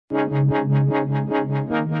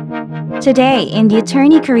Today, in the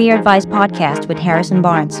Attorney Career Advice podcast with Harrison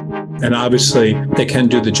Barnes. And obviously, they can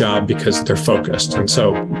do the job because they're focused. And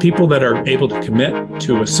so people that are able to commit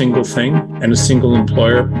to a single thing and a single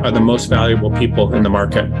employer are the most valuable people in the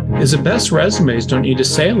market. The best resumes don't need to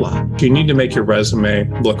say a lot. You need to make your resume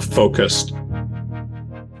look focused.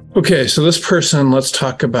 Okay, so this person, let's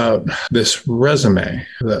talk about this resume,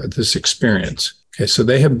 this experience. Okay, so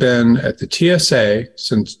they have been at the TSA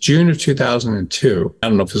since June of 2002. I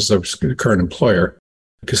don't know if this is their current employer,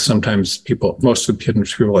 because sometimes most of the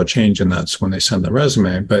people are changing that's when they send the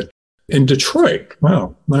resume. But in Detroit,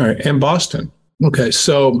 wow, all right, and Boston. Okay,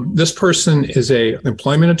 so this person is a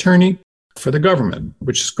employment attorney for the government,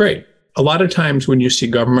 which is great. A lot of times when you see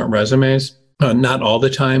government resumes, not all the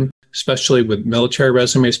time, especially with military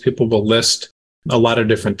resumes, people will list a lot of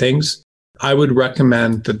different things. I would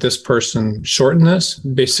recommend that this person shorten this.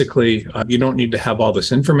 Basically, you don't need to have all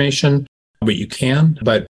this information, but you can.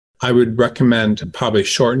 But I would recommend probably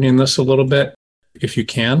shortening this a little bit if you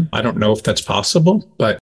can. I don't know if that's possible,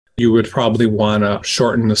 but you would probably want to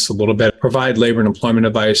shorten this a little bit. Provide labor and employment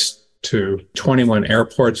advice to 21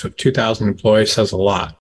 airports with 2,000 employees says a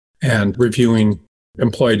lot. And reviewing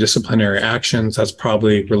employee disciplinary actions, that's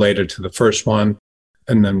probably related to the first one.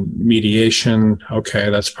 And then mediation, okay,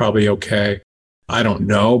 that's probably okay. I don't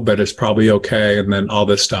know, but it's probably okay. And then all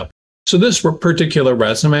this stuff. So this particular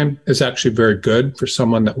resume is actually very good for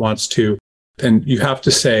someone that wants to. And you have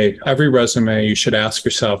to say, every resume, you should ask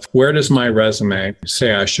yourself, where does my resume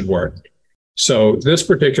say I should work? So this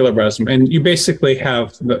particular resume, and you basically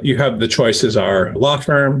have the choices are law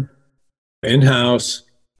firm, in-house,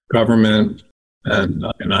 government, and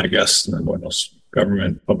I guess what else?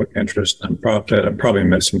 Government, public interest, nonprofit. I'm probably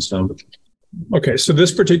missing some. Okay, so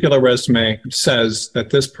this particular resume says that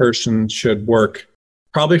this person should work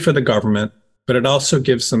probably for the government, but it also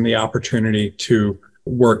gives them the opportunity to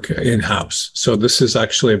work in-house. So this is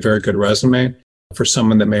actually a very good resume for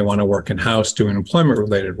someone that may want to work in-house doing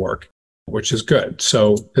employment-related work, which is good.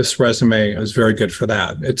 So this resume is very good for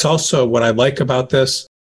that. It's also, what I like about this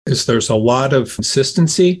is there's a lot of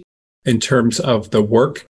consistency in terms of the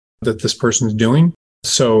work that this person's doing.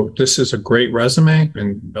 So this is a great resume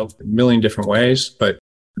in a million different ways, but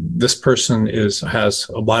this person has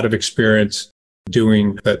a lot of experience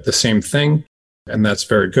doing the same thing, and that's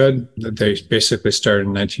very good. They basically started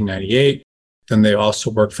in 1998. Then they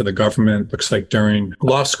also worked for the government, looks like during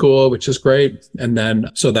law school, which is great. And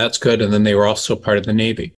then, so that's good. And then they were also part of the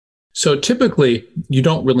Navy. So typically, you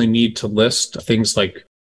don't really need to list things like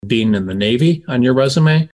being in the Navy on your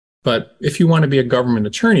resume. But if you want to be a government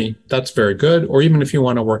attorney, that's very good. Or even if you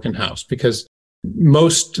want to work in-house, because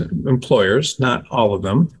most employers, not all of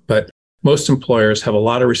them, but most employers have a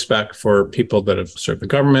lot of respect for people that have served the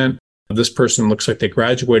government. This person looks like they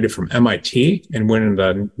graduated from MIT and went in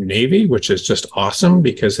the Navy, which is just awesome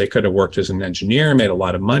because they could have worked as an engineer, made a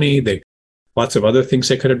lot of money. Lots of other things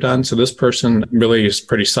they could have done. So this person really is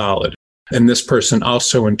pretty solid. And this person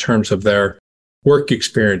also, in terms of their work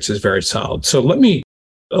experience, is very solid. So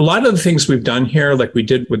a lot of the things we've done here, like we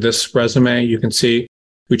did with this resume, you can see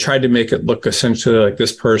we tried to make it look essentially like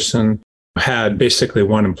this person had basically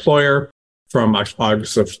one employer from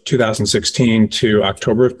August of 2016 to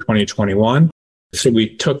October of 2021. So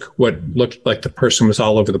we took what looked like the person was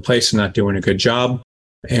all over the place and not doing a good job,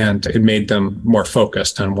 and it made them more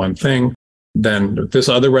focused on one thing. Then this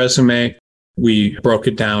other resume, we broke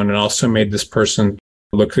it down and also made this person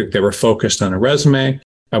look like they were focused on a resume.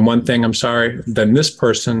 And one thing, then this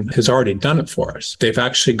person has already done it for us. They've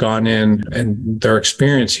actually gone in, and their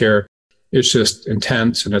experience here is just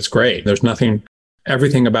intense and it's great.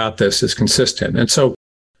 Everything about this is consistent. And so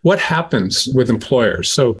what happens with employers?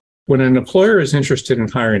 So when an employer is interested in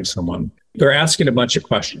hiring someone, they're asking a bunch of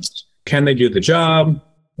questions. Can they do the job?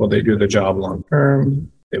 Will they do the job long term?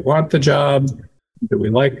 They want the job. Do we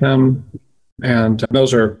like them? And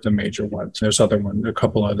those are the major ones. There's a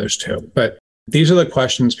couple others too. But these are the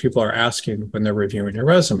questions people are asking when they're reviewing your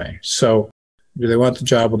resume. So do they want the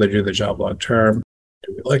job? Will they do the job long term?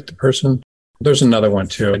 Do we like the person? There's another one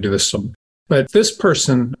too. I do this some. But this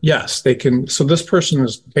person, yes, they can. So this person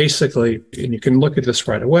is basically, and you can look at this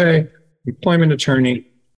right away, employment attorney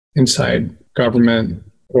inside government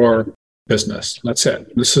or business. That's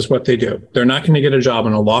it. This is what they do. They're not going to get a job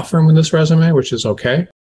in a law firm with this resume, which is okay.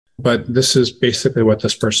 But this is basically what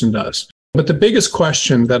this person does. But the biggest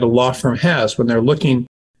question that a law firm has when they're looking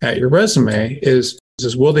at your resume is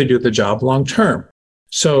will they do the job long term?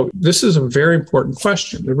 So this is a very important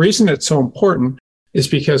question. The reason it's so important is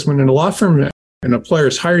because when in a law firm, an employer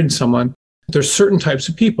is hiring someone, there's certain types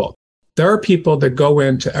of people. There are people that go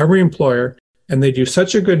into every employer and they do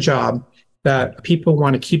such a good job that people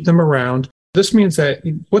want to keep them around.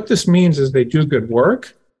 What this means is they do good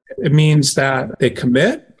work. It means that they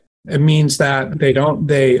commit. It means that they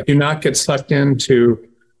do not get sucked into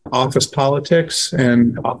office politics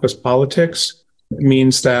and office politics. It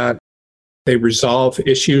means that they resolve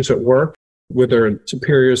issues at work with their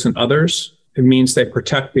superiors and others. It means they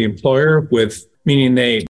protect the employer, meaning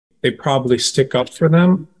they probably stick up for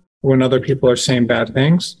them when other people are saying bad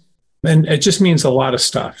things. And it just means a lot of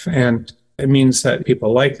stuff. And it means that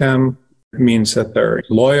people like them. It means that they're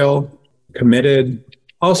loyal, committed,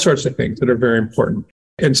 all sorts of things that are very important.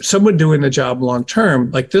 And someone doing the job long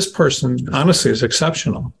term, like this person, honestly, is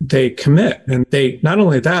exceptional. They commit. And not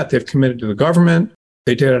only that, they've committed to the government.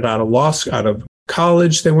 They did it out of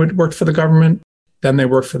college. They worked for the government. Then they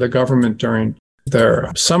worked for the government during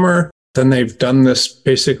their summer. Then they've done this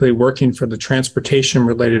basically working for the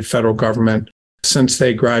transportation-related federal government since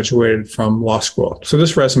they graduated from law school. So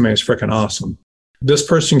this resume is freaking awesome. This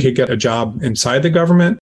person could get a job inside the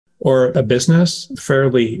government or a business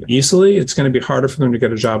fairly easily. It's going to be harder for them to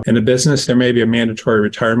get a job in a business. There may be a mandatory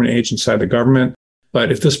retirement age inside the government.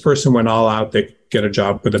 But if this person went all out, they get a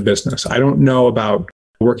job with a business. I don't know about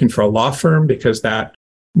working for a law firm because that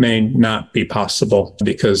may not be possible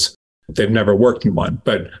because they've never worked in one.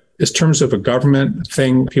 But in terms of a government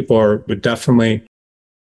thing, would definitely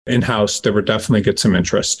in-house, they would definitely get some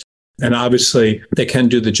interest. And obviously they can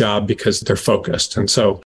do the job because they're focused. And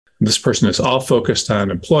so this person is all focused on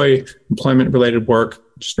employment related work,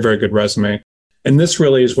 just a very good resume. And this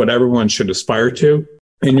really is what everyone should aspire to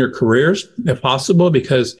in your careers, if possible,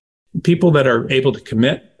 because people that are able to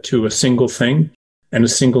commit to a single thing and a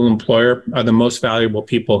single employer are the most valuable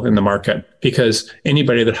people in the market, because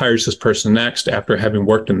anybody that hires this person next after having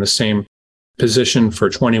worked in the same position for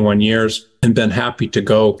 21 years and been happy to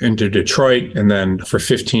go into Detroit and then for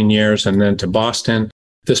 15 years and then to Boston,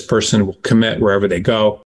 this person will commit wherever they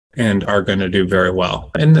go and are going to do very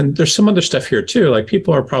well. And then there's some other stuff here too. Like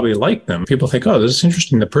people are probably like them. People think, oh, this is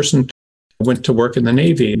interesting. The person went to work in the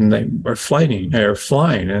Navy and they are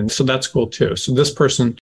flying. And so that's cool too. So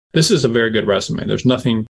this is a very good resume. There's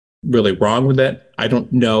nothing really wrong with it. I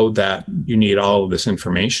don't know that you need all of this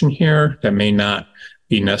information here. That may not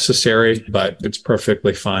be necessary, but it's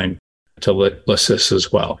perfectly fine to list this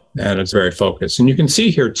as well. And it's very focused. And you can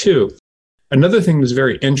see here too, another thing that's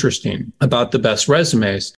very interesting about the best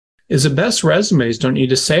resumes is the best resumes don't need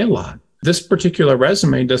to say a lot. This particular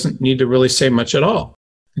resume doesn't need to really say much at all.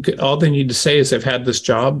 All they need to say is they've had this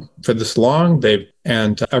job for this long,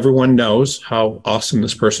 and everyone knows how awesome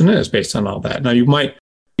this person is based on all that. Now, you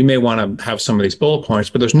may want to have some of these bullet points,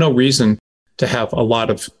 but there's no reason to have a lot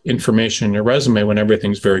of information in your resume when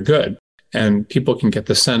everything's very good. And people can get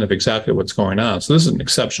the sense of exactly what's going on. So this is an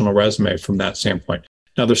exceptional resume from that standpoint.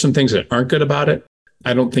 Now, there's some things that aren't good about it.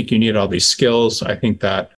 I don't think you need all these skills. I think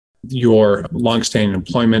that your longstanding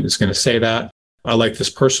employment is going to say that. I like this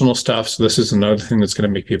personal stuff. So this is another thing that's going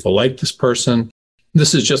to make people like this person.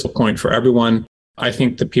 This is just a point for everyone. I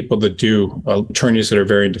think the people that do attorneys that are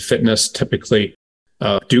very into fitness typically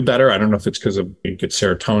do better. I don't know if it's because of you get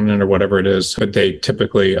serotonin or whatever it is, but they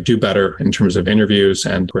typically do better in terms of interviews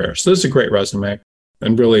and career. So this is a great resume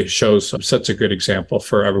and really sets a good example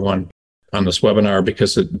for everyone on this webinar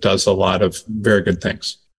because it does a lot of very good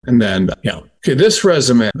things. And then, this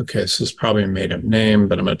resume, this is probably a made-up name,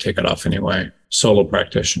 but I'm going to take it off anyway. Solo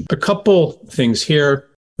practitioner. A couple things here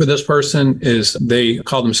for this person is they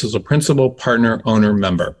call themselves a principal, partner, owner,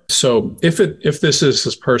 member. So if this is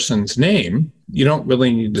this person's name, you don't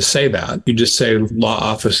really need to say that. You just say law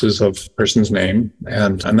offices of person's name,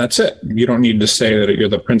 and that's it. You don't need to say that you're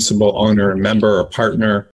the principal, owner, member, or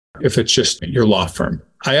partner if it's just your law firm.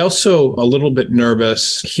 I also a little bit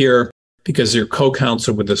nervous here because you're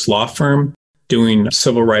co-counsel with this law firm doing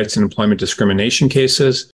civil rights and employment discrimination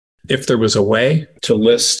cases. If there was a way to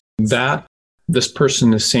list that, this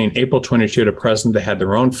person is saying April 22 to present, they had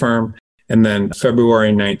their own firm. And then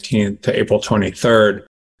February 19th to April 23rd,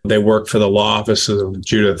 they work for the law offices of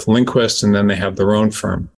Judith Lindquist, and then they have their own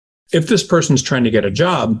firm. If this person's trying to get a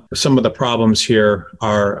job, some of the problems here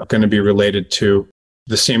are going to be related to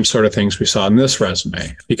the same sort of things we saw in this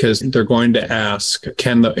resume, because they're going to ask,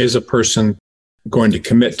 is a person going to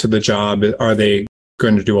commit to the job? Are they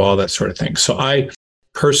going to do all that sort of thing? So I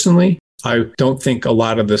don't think a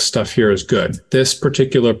lot of this stuff here is good. This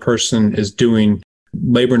particular person is doing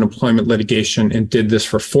labor and employment litigation and did this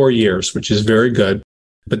for 4 years, which is very good.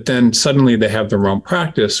 But then suddenly they have their own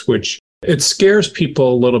practice, which it scares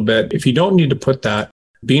people a little bit. If you don't need to put that,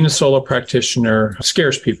 being a solo practitioner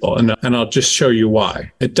scares people. And I'll just show you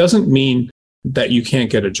why. It doesn't mean that you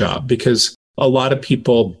can't get a job, because a lot of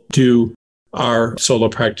people do are solo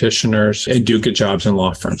practitioners and do good jobs in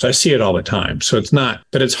law firms. I see it all the time. So it's not,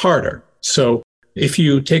 but it's harder. So if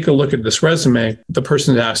you take a look at this resume, the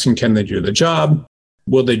person's asking, can they do the job?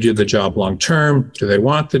 Will they do the job long term? Do they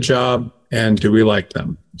want the job? And do we like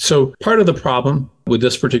them? So part of the problem with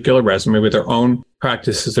this particular resume, with their own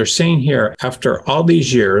practices, they're saying here, after all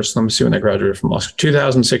these years, let me see when they graduated from law school,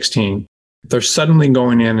 2016, they're suddenly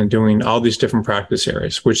going in and doing all these different practice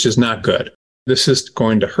areas, which is not good. This is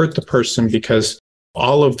going to hurt the person because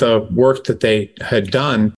all of the work that they had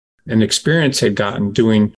done and experience had gotten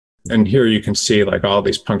doing, and here you can see like all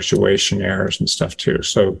these punctuation errors and stuff too.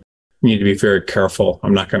 So you need to be very careful.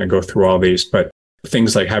 I'm not going to go through all these, but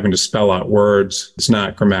things like having to spell out words, it's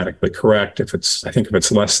not grammatically correct. I think if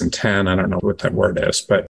it's less than 10, I don't know what that word is,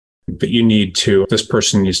 but you need to, this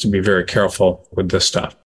person needs to be very careful with this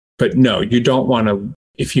stuff. But no, you don't want to,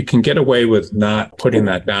 if you can get away with not putting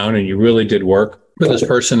that down and you really did work with this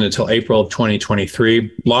person until April of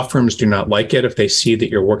 2023, law firms do not like it if they see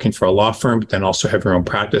that you're working for a law firm, but then also have your own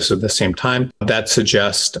practice at the same time. That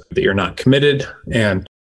suggests that you're not committed and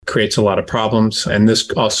creates a lot of problems. And this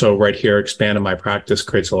also right here, expanded my practice,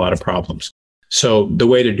 creates a lot of problems. So the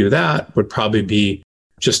way to do that would probably be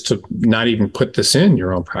just to not even put this in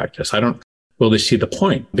your own practice. I don't really see the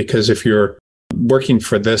point, because if you're working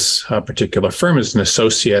for this particular firm as an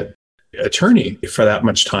associate attorney for that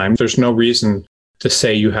much time, there's no reason to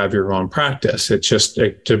say you have your own practice.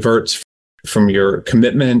 It diverts from your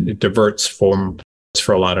commitment. It diverts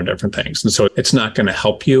for a lot of different things. And so it's not going to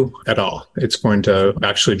help you at all. It's going to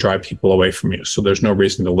actually drive people away from you. So there's no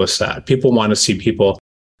reason to list that. People want to see people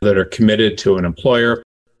that are committed to an employer,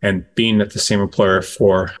 and being at the same employer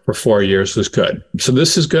for 4 years is good. So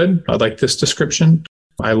this is good. I like this description.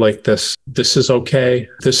 I like this. This is okay.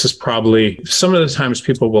 This is probably, some of the times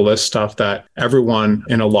people will list stuff that everyone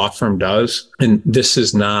in a law firm does. And this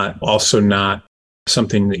is also not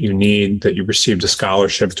something that you need, that you received a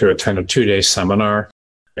scholarship to attend a 2-day seminar.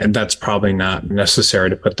 And that's probably not necessary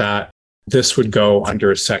to put that. This would go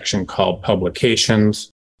under a section called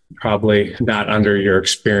publications, probably not under your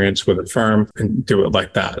experience with a firm, and do it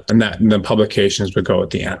like that. And then publications would go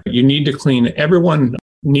at the end. You need to clean, everyone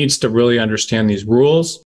needs to really understand these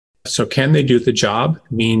rules. So can they do the job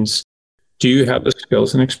means, do you have the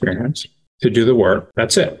skills and experience to do the work?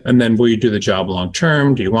 That's it. And then will you do the job long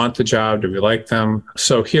term? Do you want the job? Do we like them?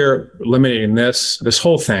 So here, eliminating this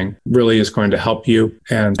whole thing really is going to help you.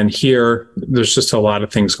 And here, there's just a lot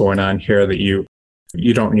of things going on here that you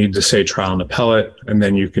don't need to say trial and appellate. And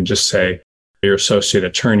then you can just say your associate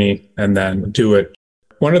attorney and then do it.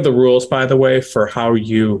 One of the rules, by the way, for how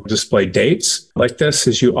you display dates like this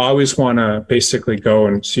is you always want to basically go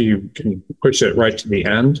and see, you can push it right to the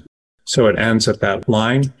end. So it ends at that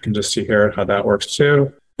line. You can just see here how that works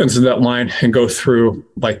too. And so that line and go through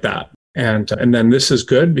like that. And then this is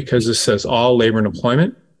good because this says all labor and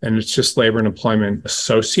employment, and it's just labor and employment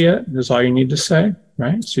associate is all you need to say,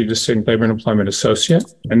 right? So you just say labor and employment associate,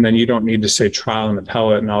 and then you don't need to say trial and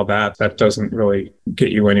appellate and all that. That doesn't really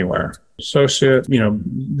get you anywhere. Associate,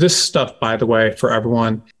 this stuff, by the way, for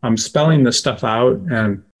everyone, I'm spelling this stuff out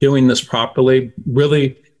and doing this properly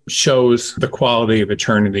really shows the quality of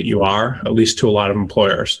attorney that you are, at least to a lot of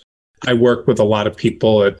employers. I work with a lot of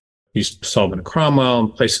people at Sullivan and Cromwell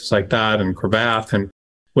and places like that, and Cravath, and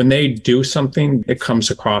when they do something, it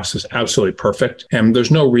comes across as absolutely perfect. And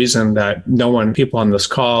there's no reason that people on this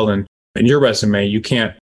call and in your resume, you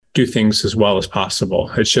can't do things as well as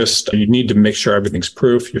possible. It's just, you need to make sure everything's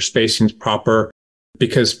proof, your spacing's proper,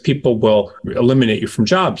 because people will eliminate you from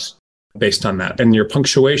jobs based on that, and your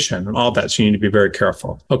punctuation and all that. So you need to be very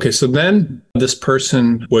careful. Okay, so then this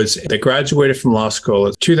person they graduated from law school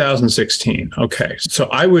in 2016. Okay, so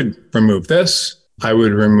I would remove this. I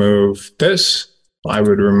would remove this. I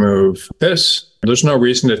would remove this. There's no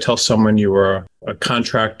reason to tell someone you were a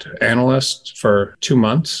contract analyst for 2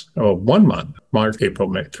 months or 1 month, March, April,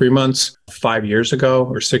 May, 3 months, 5 years ago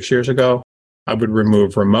or 6 years ago. I would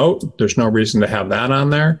remove remote. There's no reason to have that on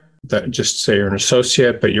there. That just say you're an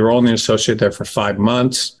associate, but you're only an associate there for 5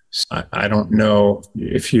 months. I don't know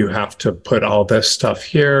if you have to put all this stuff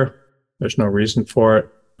here. There's no reason for it.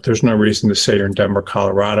 There's no reason to say you're in Denver,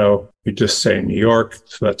 Colorado. You just say New York.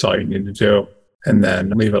 So that's all you need to do. And then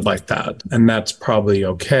leave it like that. And that's probably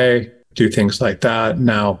okay. Do things like that.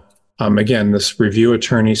 Now, again, this review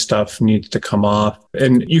attorney stuff needs to come off.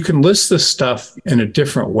 And you can list this stuff in a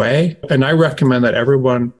different way. And I recommend that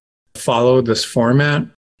everyone follow this format.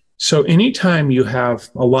 So anytime you have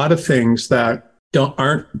a lot of things that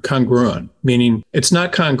aren't congruent, meaning it's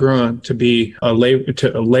not congruent to be a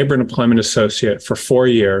labor and employment associate for 4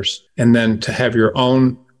 years and then to have your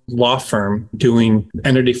own law firm doing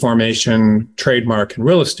entity formation, trademark, and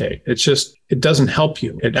real estate. It doesn't help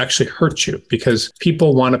you. It actually hurts you because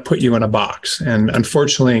people want to put you in a box. And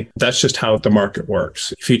unfortunately, that's just how the market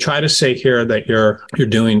works. If you try to say here that you're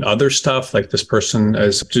doing other stuff, like this person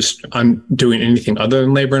is just doing anything other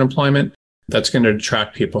than labor and employment, that's going to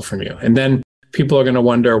detract people from you. And then people are going to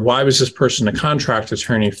wonder, why was this person a contract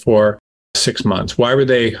attorney for 6 months? Why were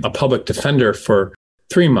they a public defender for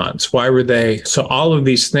 3 months? Why were they? So all of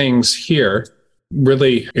these things here,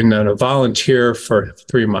 really in a volunteer for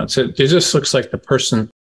 3 months, it just looks like the person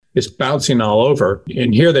is bouncing all over.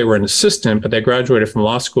 And here they were an assistant, but they graduated from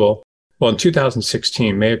law school, in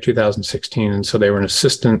 2016, May of 2016. And so they were an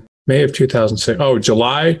assistant May of 2006,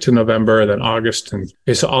 July to November, then August. And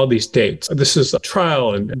it's all these dates. This is a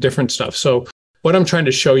trial and different stuff. So what I'm trying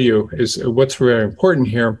to show you is what's very important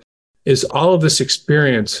here is all of this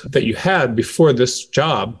experience that you had before this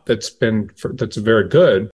job that's very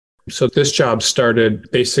good. So this job started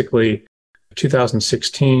basically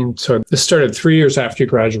 2016. So this started 3 years after you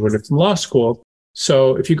graduated from law school.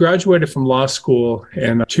 So if you graduated from law school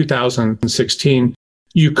in 2016,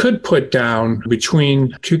 you could put down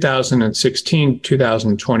between 2016,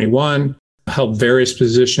 2021, held various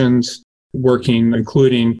positions,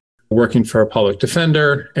 including working for a public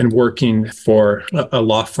defender and working for a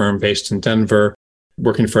law firm based in Denver,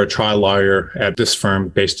 working for a trial lawyer at this firm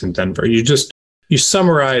based in Denver. You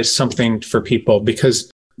summarize something for people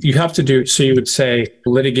because you have to do, so you would say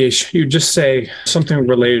litigation, you just say something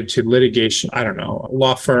related to litigation, I don't know,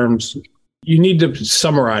 law firms. You need to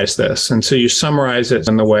summarize this. And so you summarize it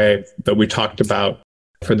in the way that we talked about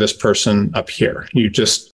for this person up here. You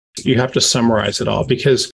have to summarize it all,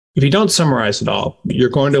 because if you don't summarize it all, you're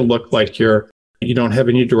going to look like you don't have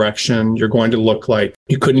any direction. You're going to look like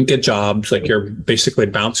you couldn't get jobs, like you're basically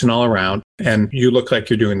bouncing all around, and you look like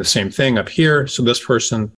you're doing the same thing up here. So this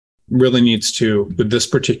person really needs to, with this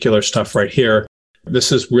particular stuff right here,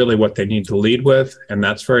 this is really what they need to lead with. And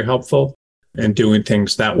that's very helpful in doing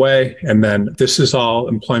things that way. And then this is all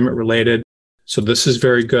employment related. So this is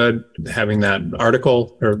very good, having that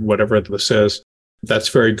article or whatever this is. That's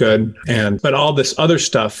very good. But all this other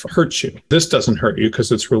stuff hurts you. This doesn't hurt you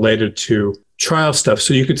because it's related to trial stuff.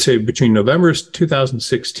 So you could say between November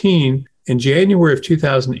 2016 and January of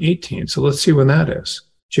 2018. So let's see when that is.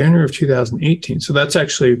 January of 2018. So that's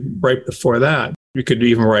actually right before that. You could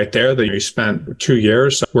even write there that you spent 2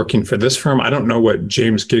 years working for this firm. I don't know what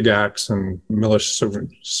James Gigax and Miller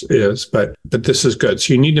Servants is, but this is good.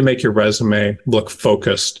 So you need to make your resume look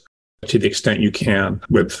focused to the extent you can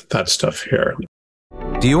with that stuff here.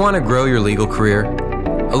 Do you want to grow your legal career?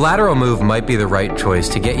 A lateral move might be the right choice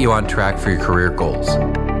to get you on track for your career goals.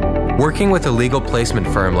 Working with a legal placement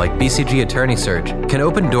firm like BCG Attorney Search can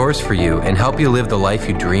open doors for you and help you live the life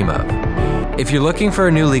you dream of. If you're looking for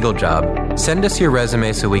a new legal job, send us your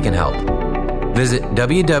resume so we can help. Visit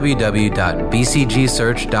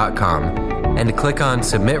www.bcgsearch.com and click on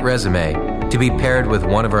Submit Resume to be paired with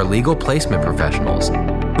one of our legal placement professionals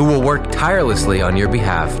who will work tirelessly on your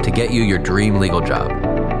behalf to get you your dream legal job.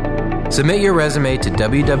 Submit your resume to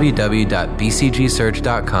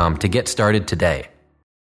www.bcgsearch.com to get started today.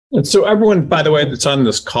 And so everyone, by the way, that's on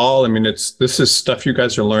this call, this is stuff you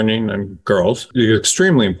guys are learning, and girls, it's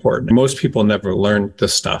extremely important. Most people never learn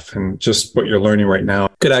this stuff, and just what you're learning right now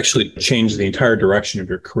could actually change the entire direction of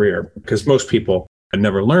your career, because most people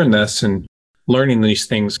never learn this, and learning these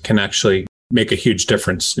things can actually make a huge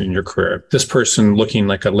difference in your career. This person looking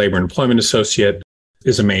like a labor and employment associate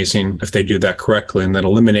is amazing if they do that correctly, and then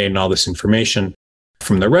eliminating all this information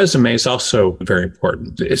from the resume is also very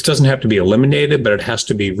important. It doesn't have to be eliminated, but it has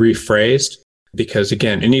to be rephrased. Because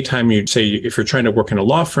again, anytime you say, if you're trying to work in a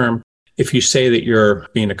law firm, if you say that you're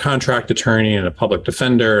being a contract attorney and a public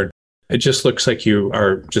defender, it just looks like you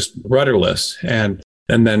are just rudderless. And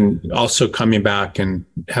then also coming back and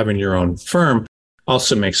having your own firm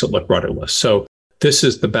also makes it look rudderless. So this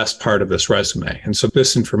is the best part of this resume. And so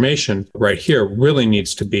this information right here really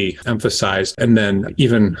needs to be emphasized. And then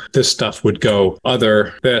even this stuff would go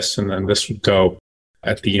this, and then this would go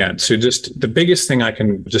at the end. So just the biggest thing I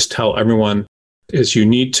can just tell everyone is you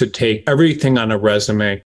need to take everything on a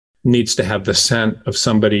resume needs to have the scent of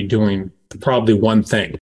somebody doing probably one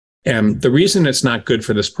thing. And the reason it's not good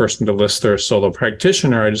for this person to list their solo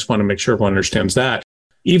practitioner, I just want to make sure everyone understands that.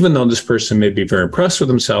 Even though this person may be very impressed with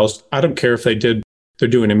themselves, I don't care if they're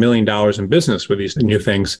doing $1 million in business with these new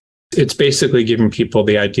things. It's basically giving people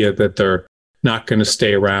the idea that they're not going to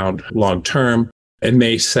stay around long term. It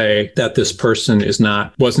may say that this person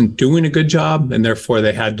wasn't doing a good job, and therefore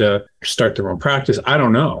they had to start their own practice. I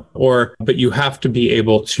don't know. But you have to be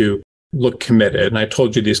able to look committed. And I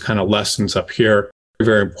told you these kind of lessons up here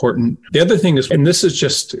very important. The other thing is, and this is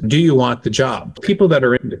just, do you want the job? People that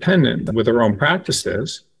are independent with their own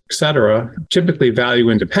practices, et cetera, typically value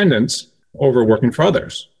independence over working for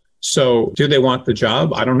others. So do they want the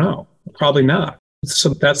job? I don't know. Probably not. So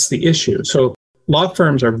that's the issue. So law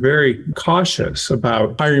firms are very cautious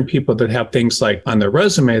about hiring people that have things like on their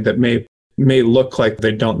resume that may look like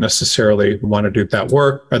they don't necessarily want to do that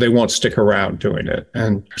work, or they won't stick around doing it.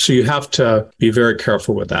 And so you have to be very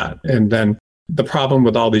careful with that. And then the problem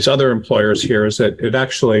with all these other employers here is that it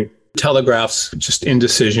actually telegraphs just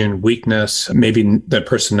indecision, weakness, maybe the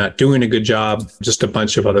person not doing a good job, just a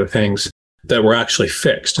bunch of other things that were actually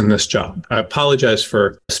fixed in this job. I apologize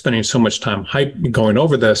for spending so much time going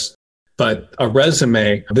over this, but a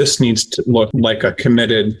resume, this needs to look like a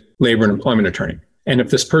committed labor and employment attorney. And if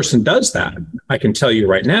this person does that, I can tell you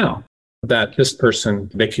right now that this person,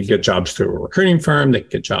 they could get jobs through a recruiting firm, they can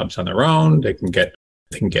get jobs on their own, they can get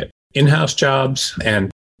in-house jobs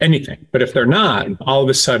and anything. But if they're not, all of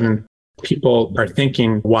a sudden people are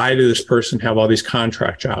thinking, why did this person have all these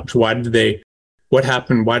contract jobs? What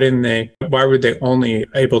happened? Why were they only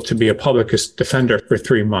able to be a public defender for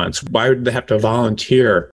 3 months? Why did they have to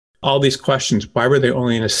volunteer? All these questions. Why were they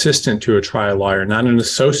only an assistant to a trial lawyer, not an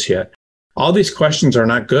associate? All these questions are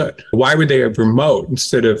not good. Why were they remote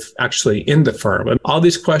instead of actually in the firm? And all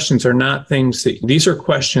these questions are not these are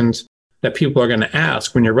questions that people are going to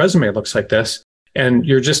ask when your resume looks like this, and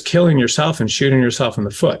you're just killing yourself and shooting yourself in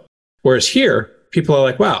the foot. Whereas here, people are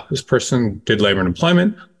like, wow, this person did labor and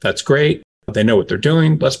employment. That's great. They know what they're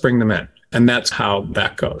doing. Let's bring them in. And that's how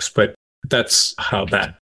that goes. But that's how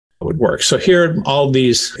that would work. So here, all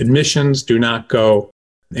these admissions do not go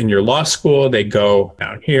in your law school. They go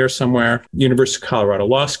down here somewhere. University of Colorado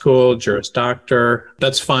Law School, Juris Doctor.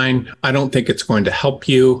 That's fine. I don't think it's going to help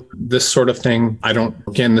you, this sort of thing.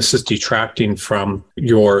 Again, this is detracting from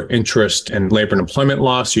your interest in labor and employment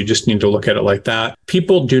law. So you just need to look at it like that.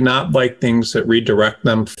 People do not like things that redirect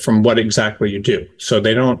them from what exactly you do. So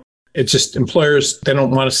it's just employers, they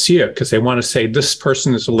don't want to see it because they want to say this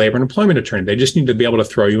person is a labor and employment attorney. They just need to be able to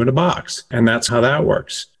throw you in a box. And that's how that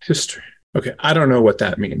works. History. Okay, I don't know what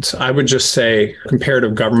that means. I would just say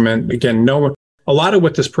comparative government. Again, a lot of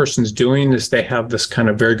what this person's doing is they have this kind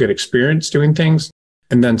of very good experience doing things.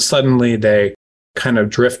 And then suddenly they kind of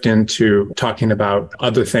drift into talking about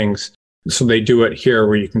other things. So they do it here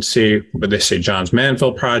where you can see, but they say Johns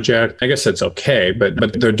Manville Project. I guess that's okay, but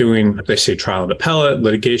they say trial and appellate,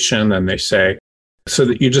 litigation, and they say, so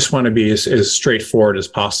that you just want to be as straightforward as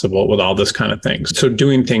possible with all this kind of things. So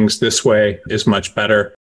doing things this way is much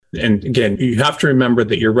better. And again, you have to remember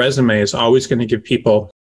that your resume is always going to give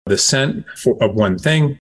people the scent of one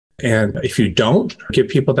thing. And if you don't give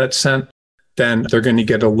people that scent, then they're going to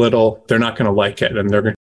get they're not going to like it. And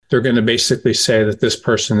they're going to basically say that this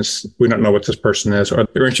person we don't know what this person is, or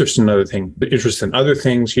they're interested in other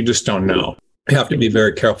things. You just don't know. You have to be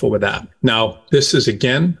very careful with that. Now, this is,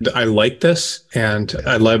 again, I like this, and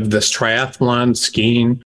I love this triathlon,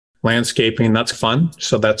 skiing, landscaping. That's fun.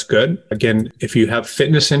 So that's good. Again, if you have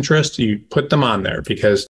fitness interests, you put them on there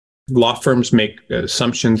because law firms make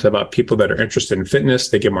assumptions about people that are interested in fitness.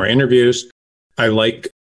 They get more interviews. I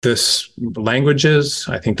like this languages.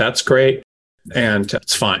 I think that's great. And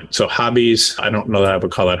it's fine. So hobbies, I don't know that I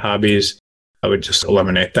would call that hobbies. I would just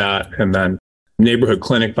eliminate that. And then neighborhood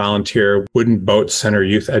clinic volunteer, wooden boat center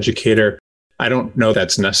youth educator. I don't know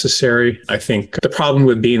that's necessary. I think the problem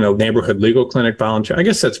with being a neighborhood legal clinic volunteer, I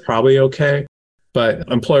guess that's probably okay, but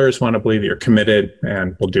employers want to believe you're committed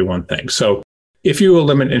and will do one thing. So if you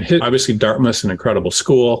eliminate, obviously Dartmouth's an incredible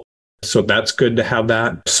school, so that's good to have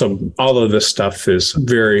that. So all of this stuff is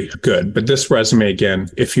very good. But this resume, again,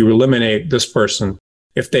 if you eliminate this person,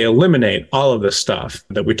 if they eliminate all of this stuff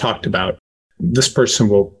that we talked about, this person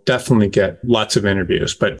will definitely get lots of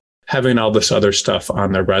interviews. But having all this other stuff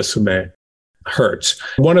on their resume hurts.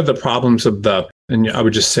 One of the problems and I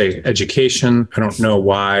would just say education. I don't know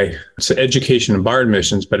why it's education and bar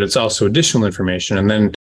admissions, but it's also additional information. And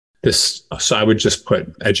then so I would just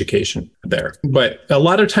put education there. But a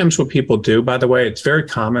lot of times what people do, by the way, it's very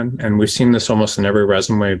common, and we've seen this almost in every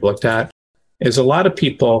resume we've looked at, is a lot of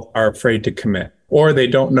people are afraid to commit, or they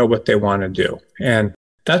don't know what they want to do. And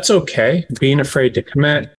that's okay. Being afraid to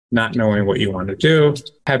commit, not knowing what you want to do,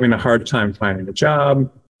 having a hard time finding a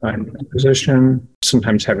job, finding a position,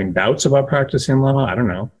 sometimes having doubts about practicing law. I don't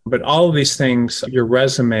know. But all of these things, your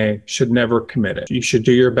resume should never commit it. You should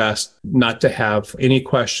do your best not to have any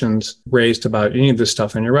questions raised about any of this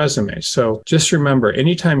stuff in your resume. So just remember,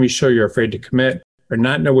 anytime you show you're afraid to commit or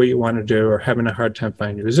not know what you want to do or having a hard time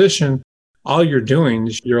finding a position, all you're doing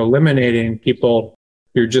is you're eliminating people.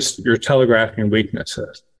 You're telegraphing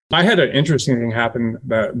weaknesses. I had an interesting thing happen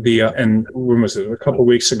and when was it? A couple of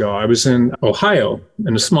weeks ago, I was in Ohio,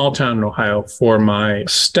 in a small town in Ohio for my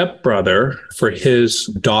stepbrother for his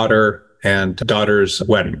daughter and daughter's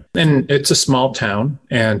wedding. And it's a small town.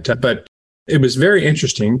 But it was very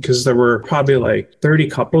interesting because there were probably like 30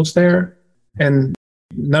 couples there and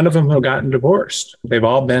none of them have gotten divorced. They've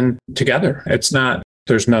all been together.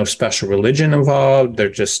 There's no special religion involved. They're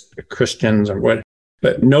just Christians or what,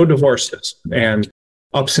 but no divorces. And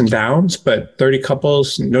ups and downs, but 30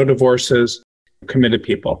 couples, no divorces, committed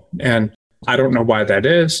people. And I don't know why that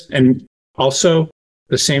is. And also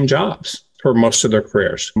the same jobs for most of their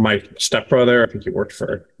careers. My stepbrother, I think he worked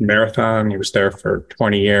for Marathon. He was there for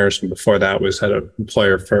 20 years. And before that was at an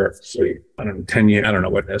employer for, 10 years. I don't know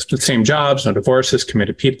what it is, but same jobs, no divorces,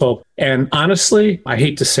 committed people. And honestly, I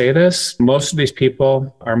hate to say this, most of these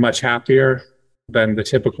people are much happier than the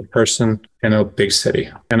typical person in a big city.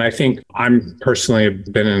 And I think I'm personally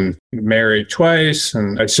been married twice,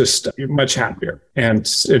 and it's just much happier and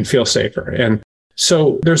feel safer. And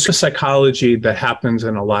so there's a psychology that happens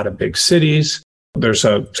in a lot of big cities. There's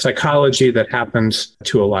a psychology that happens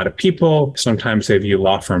to a lot of people. Sometimes they view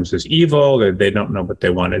law firms as evil, they don't know what they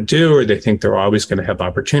want to do, or they think they're always going to have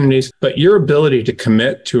opportunities. But your ability to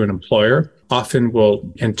commit to an employer often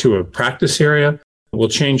into a practice area, will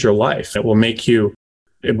change your life. It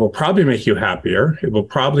will probably make you happier. It will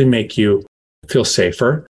probably make you feel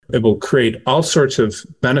safer. It will create all sorts of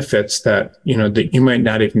benefits that you might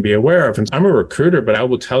not even be aware of. And I'm a recruiter, but I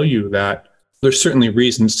will tell you that there's certainly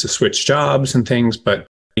reasons to switch jobs and things, but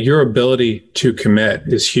your ability to commit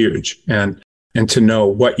is huge and to know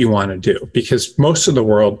what you want to do, because most of the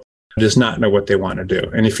world does not know what they want to do.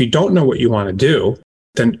 And if you don't know what you want to do,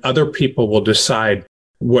 then other people will decide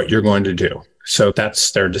what you're going to do. So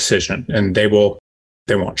that's their decision, and they won't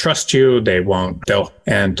trust you.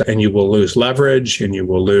 And you will lose leverage, and you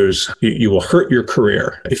will hurt your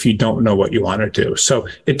career if you don't know what you want to do. So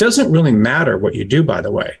it doesn't really matter what you do, by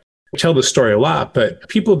the way. I tell this story a lot, but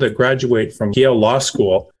people that graduate from Yale Law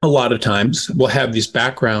School, a lot of times will have these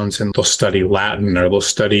backgrounds and they'll study Latin, or they'll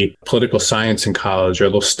study political science in college,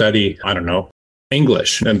 or they'll study,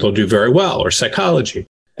 English, and they'll do very well, or psychology.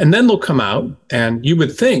 And then they'll come out, and you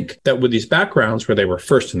would think that with these backgrounds where they were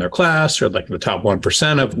first in their class, or like the top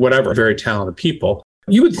 1% of whatever, very talented people,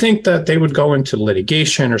 you would think that they would go into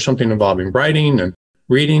litigation or something involving writing and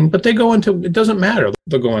reading, but it doesn't matter.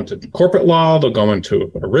 They'll go into corporate law, they'll go into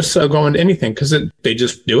ERISA, they'll go into anything, because they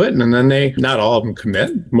just do it. And then not all of them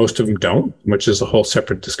commit. Most of them don't, which is a whole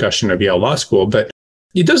separate discussion of Yale Law School. But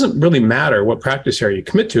it doesn't really matter what practice area you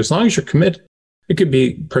commit to, as long as you're committed. It could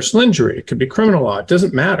be personal injury, it could be criminal law, it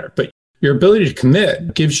doesn't matter. But your ability to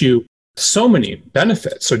commit gives you so many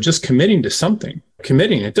benefits. So just committing to something,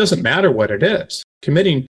 it doesn't matter what it is.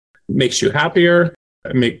 Committing makes you happier,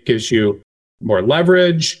 gives you more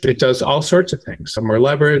leverage. It does all sorts of things. So more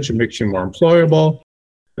leverage, it makes you more employable,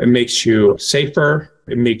 it makes you safer,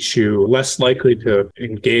 it makes you less likely to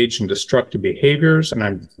engage in destructive behaviors.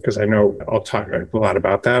 And because I know I'll talk a lot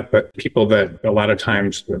about that, but people that a lot of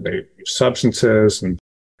times they use substances, and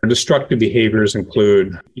destructive behaviors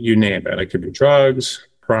include, you name it. It could be drugs,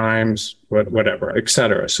 crimes, whatever, et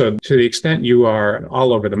cetera. So to the extent you are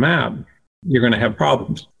all over the map, you're going to have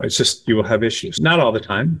problems. It's just, you will have issues. Not all the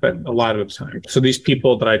time, but a lot of the time. So these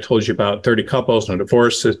people that I told you about, 30 couples, no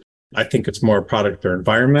divorces, I think it's more a product of their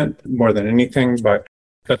environment more than anything. But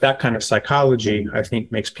that kind of psychology, I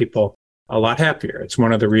think, makes people a lot happier. It's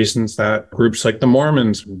one of the reasons that groups like the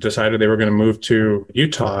Mormons decided they were going to move to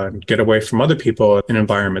Utah and get away from other people in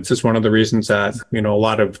environments. It's one of the reasons that, a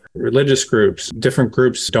lot of religious groups, different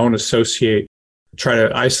groups don't try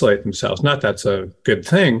to isolate themselves. Not that's a good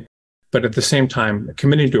thing, but at the same time,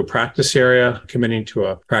 committing to a practice area, committing to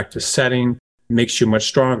a practice setting makes you much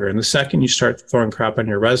stronger. And the second you start throwing crap on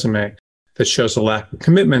your resume that shows a lack of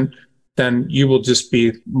commitment, then you will just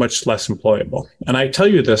be much less employable. And I tell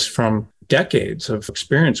you this from decades of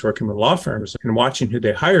experience working with law firms and watching who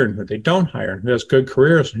they hire and who they don't hire, and who has good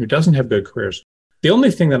careers and who doesn't have good careers. The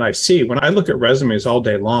only thing that I see when I look at resumes all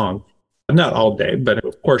day long, not all day, but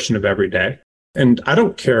a portion of every day, and I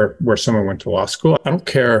don't care where someone went to law school. I don't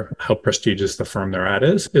care how prestigious the firm they're at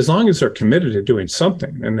is. As long as they're committed to doing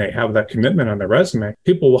something and they have that commitment on their resume,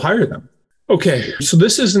 people will hire them. Okay, so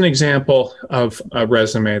this is an example of a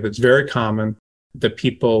resume that's very common that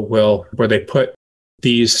people where they put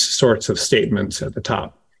these sorts of statements at the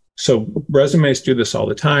top. So resumes do this all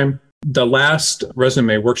the time. The last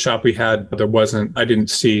resume workshop we had,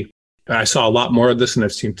 I saw a lot more of this than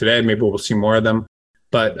I've seen today. Maybe we'll see more of them.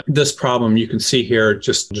 But this problem you can see here,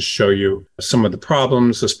 just to show you some of the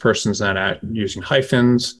problems. This person's not using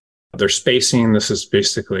hyphens. There's spacing. This is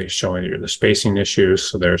basically showing you the spacing issues.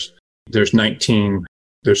 So there's 19.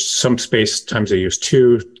 There's some space times they use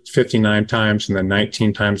 2, 59 times, and then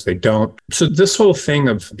 19 times they don't. So this whole thing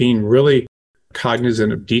of being really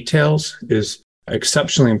cognizant of details is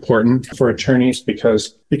exceptionally important for attorneys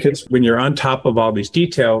because when you're on top of all these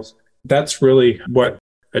details, that's really what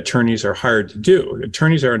attorneys are hired to do.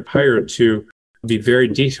 Attorneys are hired to be very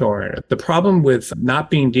detail-oriented. The problem with not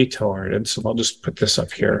being detail-oriented, so I'll just put this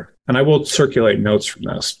up here, and I will circulate notes from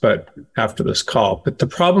this, but after this call. But the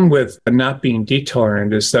problem with not being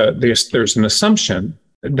detail-oriented is that there's an assumption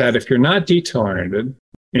that if you're not detail-oriented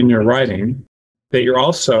in your writing, that you're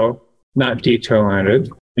also not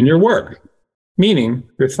detail-oriented in your work, meaning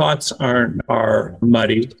your thoughts are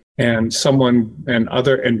muddy, and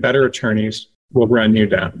better attorneys will run you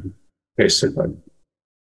down, basically.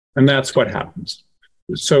 And that's what happens.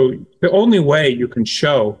 So the only way you can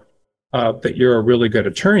show that you're a really good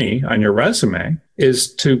attorney on your resume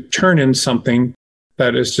is to turn in something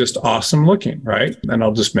that is just awesome looking, right? And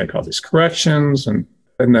I'll just make all these corrections and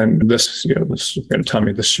then this is going to tell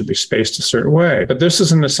me this should be spaced a certain way. But this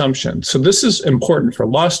is an assumption. So this is important for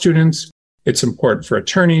law students. It's important for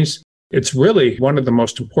attorneys. It's really one of the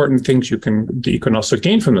most important things you can also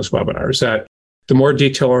gain from this webinar is that the more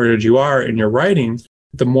detail-oriented you are in your writing,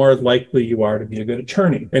 the more likely you are to be a good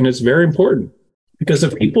attorney. And it's very important because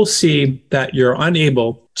if people see that you're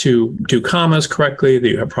unable to do commas correctly, that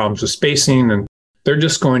you have problems with spacing, and they're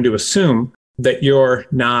just going to assume that you're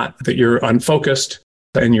unfocused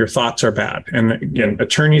and your thoughts are bad. And again,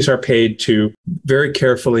 attorneys are paid to very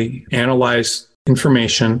carefully analyze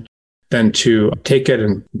information, then to take it,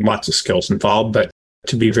 and lots of skills involved, but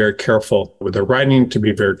to be very careful with their writing, to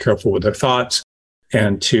be very careful with their thoughts,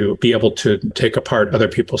 and to be able to take apart other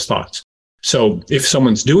people's thoughts. So if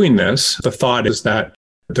someone's doing this, the thought is that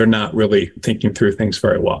they're not really thinking through things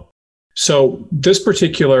very well. So this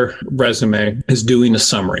particular resume is doing a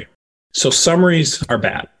summary. So summaries are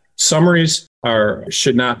bad. Summaries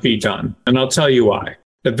should not be done. And I'll tell you why.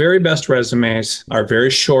 The very best resumes are very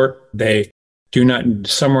short. They do not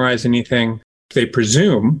summarize anything. They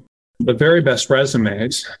presume the very best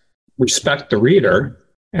resumes respect the reader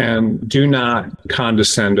and do not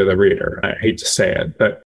condescend to the reader. I hate to say it,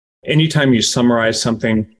 but anytime you summarize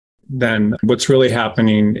something, then what's really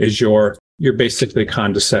happening is you're basically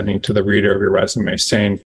condescending to the reader of your resume,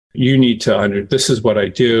 saying, you need to this is what I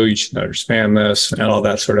do, you should understand this, and all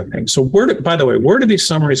that sort of thing. So by the way, where do these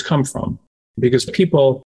summaries come from? Because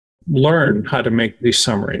people learn how to make these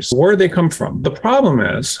summaries. Where do they come from? The problem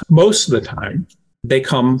is, most of the time, they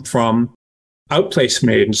come from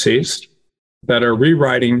outplacement agencies that are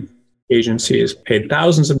rewriting agencies paid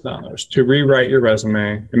thousands of dollars to rewrite your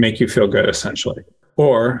resume and make you feel good, essentially,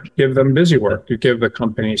 or give them busy work. You give the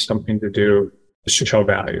company something to do to show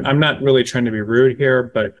value. I'm not really trying to be rude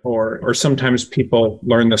here, or sometimes people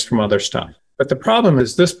learn this from other stuff. But the problem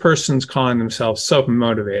is this person's calling themselves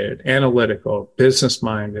self-motivated, analytical,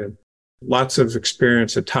 business-minded, lots of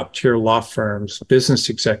experience at top-tier law firms, business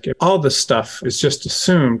executive. All this stuff is just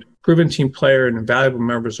assumed. Proven team player and invaluable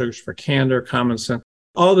members for candor, common sense,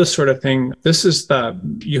 all this sort of thing.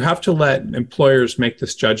 You have to let employers make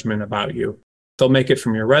this judgment about you. They'll make it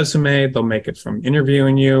from your resume. They'll make it from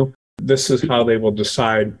interviewing you. This is how they will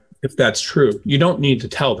decide if that's true. You don't need to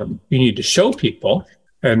tell them. You need to show people,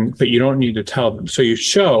 but you don't need to tell them. So you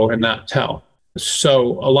show and not tell.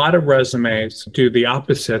 So a lot of resumes do the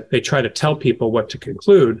opposite. They try to tell people what to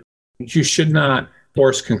conclude. You should not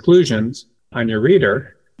force conclusions on your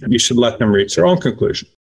reader. You should let them reach their own conclusion.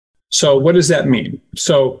 So what does that mean?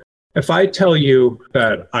 So if I tell you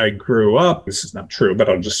that I grew up, this is not true, but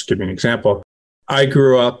I'll just give you an example. I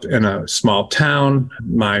grew up in a small town.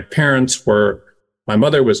 My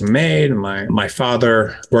mother was a maid, and my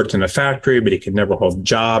father worked in a factory, but he could never hold a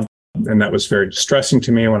job. And that was very distressing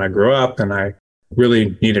to me when I grew up, and I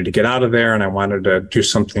really needed to get out of there. And I wanted to do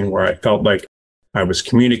something where I felt like I was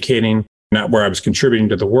communicating, not where I was contributing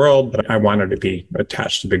to the world, but I wanted to be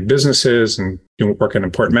attached to big businesses and work in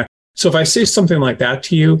important. So if I say something like that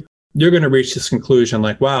to you, you're going to reach this conclusion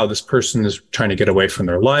like, wow, this person is trying to get away from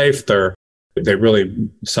their life. They really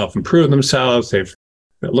self-improve themselves.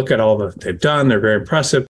 Look at all that they've done. They're very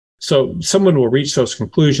impressive. So someone will reach those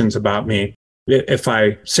conclusions about me if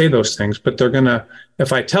I say those things, but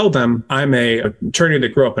if I tell them I'm an attorney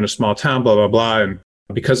that grew up in a small town, blah, blah, blah, and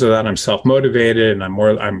because of that, I'm self-motivated and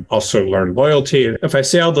I'm also learned loyalty. If I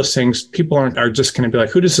say all those things, people are just going to be like,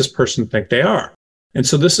 who does this person think they are? And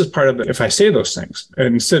so this is part of it. If I say those things,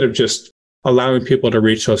 instead of just allowing people to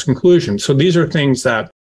reach those conclusions. So these are things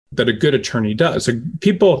that a good attorney does.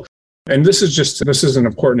 People And this is an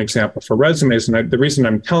important example for resumes. And the reason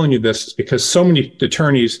I'm telling you this is because so many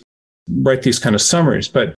attorneys write these kind of summaries.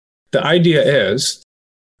 But the idea is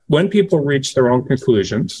when people reach their own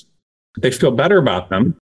conclusions, they feel better about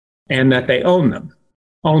them and that they own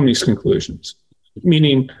these conclusions.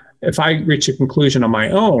 Meaning, if I reach a conclusion on my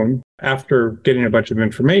own after getting a bunch of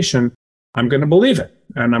information, I'm going to believe it.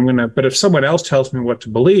 But if someone else tells me what to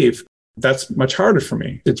believe, that's much harder for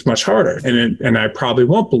me. It's much harder. And I probably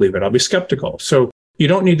won't believe it. I'll be skeptical. So you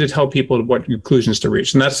don't need to tell people what conclusions to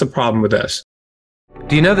reach. And that's the problem with this.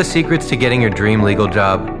 Do you know the secrets to getting your dream legal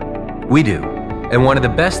job? We do. And one of the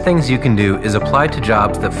best things you can do is apply to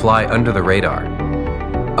jobs that fly under the radar.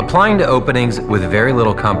 Applying to openings with very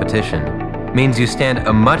little competition means you stand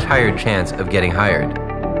a much higher chance of getting hired.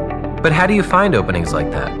 But how do you find openings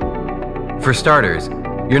like that? For starters,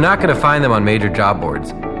 you're not going to find them on major job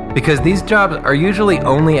boards, because these jobs are usually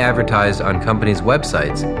only advertised on companies'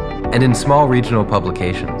 websites and in small regional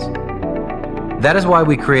publications. That is why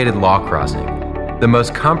we created Law Crossing, the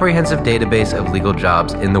most comprehensive database of legal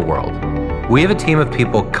jobs in the world. We have a team of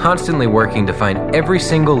people constantly working to find every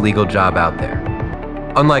single legal job out there.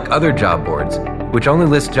 Unlike other job boards, which only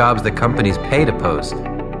list jobs that companies pay to post,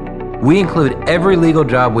 we include every legal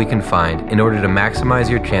job we can find in order to maximize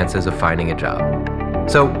your chances of finding a job.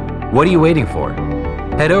 So, what are you waiting for?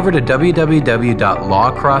 Head over to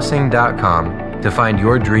www.lawcrossing.com to find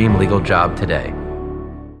your dream legal job today.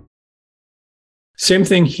 Same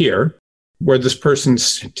thing here, where this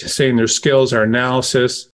person's saying their skills are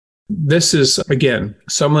analysis. This is, again,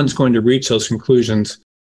 someone's going to reach those conclusions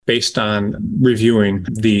based on reviewing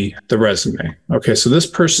the resume. Okay, so this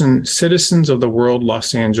person, Citizens of the World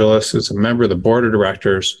Los Angeles, is a member of the board of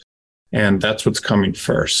directors, and that's what's coming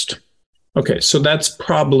first. Okay, so that's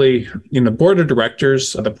probably in the board of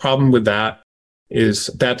directors. The problem with that is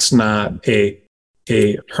that's not a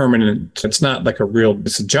permanent, it's not like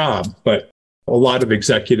it's a job, but a lot of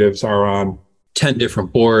executives are on 10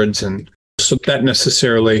 different boards. And so that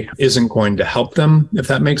necessarily isn't going to help them, if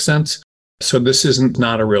that makes sense. So this isn't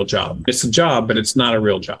not a real job. It's a job, but it's not a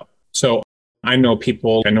real job. So I know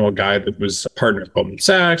a guy that was a partner at Goldman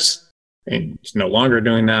Sachs, and he's no longer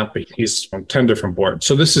doing that, but he's on 10 different boards.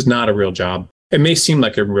 So this is not a real job. It may seem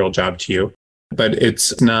like a real job to you, but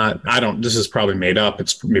it's not. This is probably made up.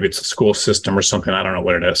 Maybe it's a school system or something. I don't know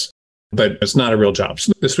what it is, but it's not a real job.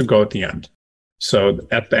 So this would go at the end. So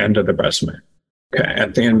at the end of the resume. Okay,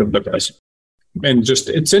 at the end of the resume. And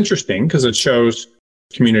it's interesting because it shows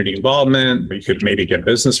community involvement. You could maybe get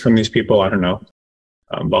business from these people. I don't know.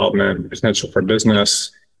 Involvement, potential for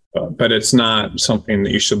business, but it's not something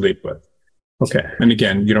that you should lead with. Okay. And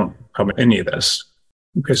again, you don't have any of this.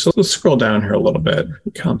 Okay. So let's scroll down here a little bit.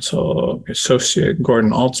 Counsel, associate,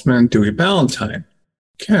 Gordon Altsman, Dewey Ballantyne.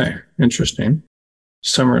 Okay. Interesting.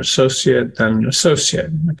 Summer associate, then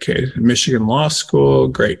associate. Okay. Michigan Law School.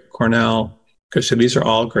 Great. Cornell. Okay. So these are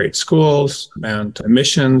all great schools. And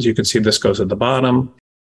admissions, you can see this goes at the bottom.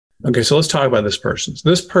 Okay. So let's talk about this person. So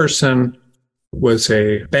this person was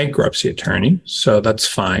a bankruptcy attorney. So that's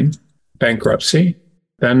fine. Bankruptcy.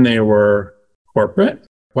 Then they were corporate.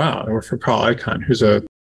 Wow. They were for Carl Icahn, who's a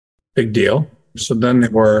big deal. So then they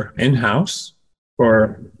were in-house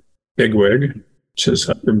for Bigwig, which is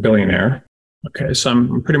a billionaire. Okay. So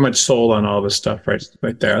I'm pretty much sold on all this stuff right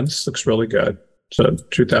there. This looks really good. So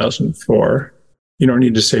 2004, you don't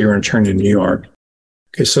need to say you're an attorney in New York.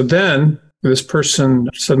 Okay. So then this person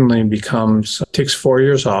suddenly takes 4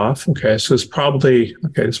 years off. Okay. So it's probably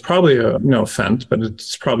no offense, but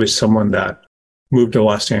it's probably someone that moved to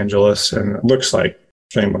Los Angeles and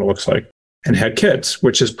showing what it looks like, and had kids,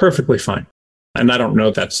 which is perfectly fine. And I don't know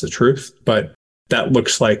if that's the truth, but that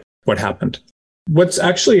looks like what happened. What's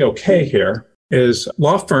actually okay here is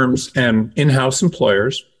law firms and in-house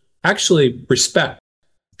employers actually respect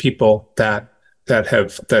people that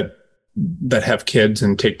have kids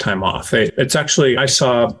and take time off. I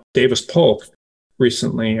saw Davis Polk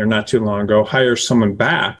recently, or not too long ago, hire someone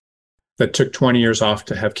back that took 20 years off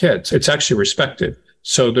to have kids. It's actually respected.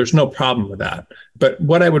 So there's no problem with that. But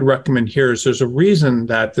what I would recommend here is there's a reason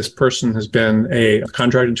that this person has been a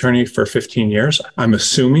contract attorney for 15 years. I'm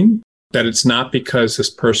assuming that it's not because this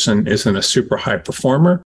person isn't a super high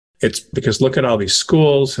performer. It's because look at all these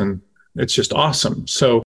schools and it's just awesome.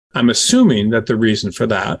 So I'm assuming that the reason for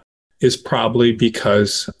that is probably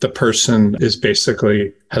because the person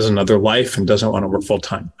has another life and doesn't want to work full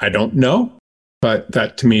time. I don't know, but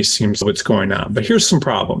that to me seems what's going on. But here's some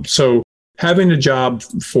problems. So having a job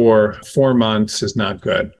for 4 months is not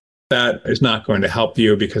good. That is not going to help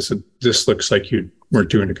you because this looks like you weren't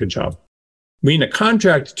doing a good job. Being a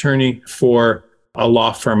contract attorney for a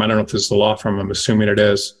law firm, I don't know if this is a law firm, I'm assuming it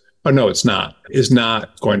is, oh, no, it's not, is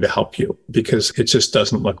not going to help you because it just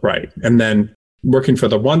doesn't look right. And then working for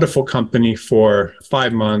the wonderful company for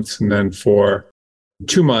 5 months and then for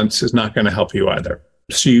 2 months is not going to help you either.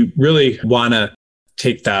 So you really want to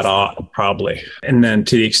take that off probably. And then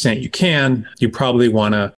to the extent you can, you probably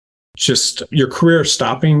want to just, your career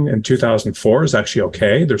stopping in 2004 is actually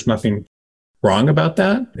okay. There's nothing wrong about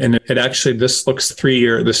that. And it actually, this looks 3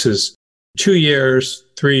 years, this is 2 years,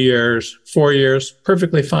 3 years, 4 years,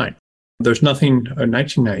 perfectly fine. There's nothing,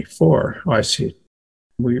 1994, oh, I see.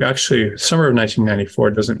 We actually, summer of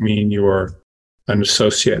 1994 doesn't mean you were an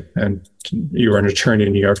associate and you were an attorney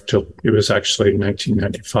in New York till it was actually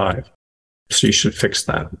 1995. So you should fix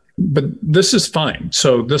that. But this is fine.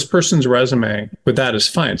 So this person's resume with that is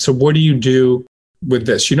fine. So what do you do with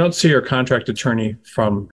this? You don't say you're a contract attorney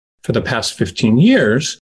for the past 15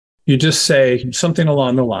 years. You just say something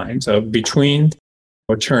along the lines of between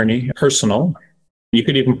attorney, personal. You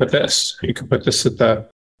could even put this. You could put this at the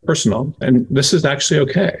personal. And this is actually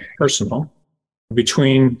okay. Personal.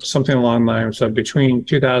 Between something along the lines of between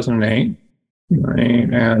 2008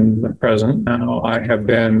 and the present. Now I've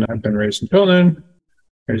been raising children.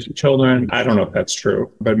 I don't know if that's true,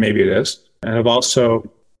 but maybe it is. And I've also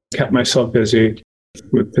kept myself busy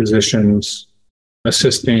with positions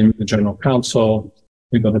assisting the general counsel,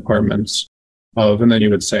 legal departments of, and then you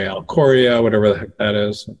would say Alcoria, whatever the heck that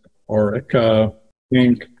is, Orica,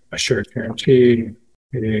 Inc., Assured Guarantee,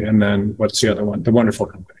 and then what's the other one? The Wonderful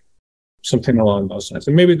Company. Something along those lines.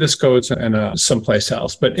 And maybe this goes in someplace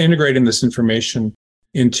else, but integrating this information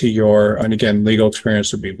into your, and again, legal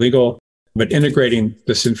experience would be legal, but integrating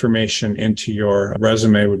this information into your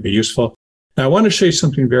resume would be useful. Now, I want to show you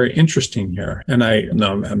something very interesting here. And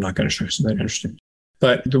I'm not going to show you something interesting,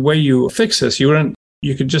 but the way you fix this,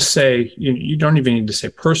 you could just say, you don't even need to say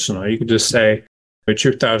personal. You could just say,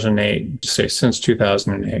 2008, say since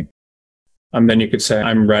 2008. Then you could say,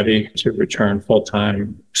 I'm ready to return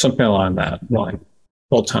full-time, something along that line,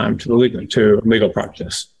 full-time to legal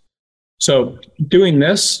practice. So doing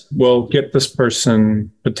this will get this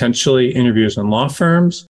person potentially interviews in law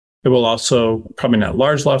firms. It will also, probably not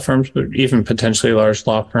large law firms, but even potentially large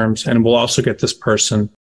law firms. And it will also get this person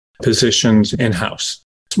positions in-house.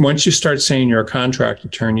 Once you start saying you're a contract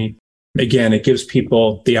attorney, again, it gives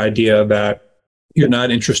people the idea that you're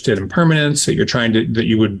not interested in permanence, that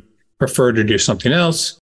you would prefer to do something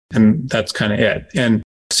else. And that's kind of it. And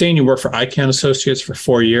saying you work for ICANN Associates for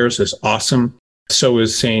 4 years is awesome. So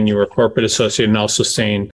is saying you were a corporate associate, and also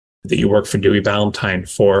saying that you work for Dewey Ballantyne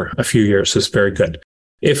for a few years is very good.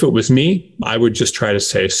 If it was me, I would just try to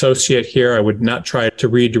say associate here. I would not try to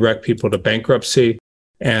redirect people to bankruptcy.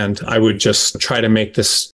 And I would just try to make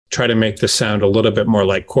this sound a little bit more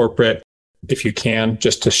like corporate, if you can,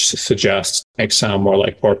 just to suggest, make sound more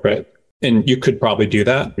like corporate. And you could probably do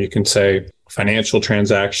that. You can say financial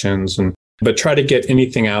transactions, but try to get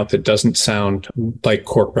anything out that doesn't sound like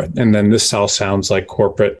corporate. And then this all sounds like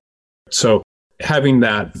corporate. So having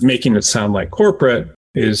that, making it sound like corporate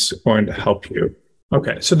is going to help you.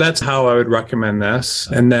 Okay, so that's how I would recommend this.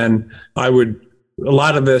 And then a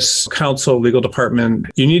lot of this counsel, legal department,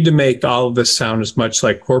 you need to make all of this sound as much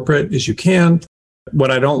like corporate as you can.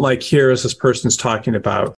 What I don't like here is this person's talking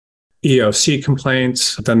about EOC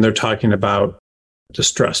complaints. Then they're talking about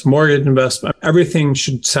distressed mortgage investment. Everything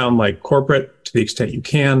should sound like corporate to the extent you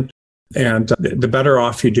can. And the better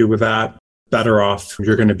off you do with that, better off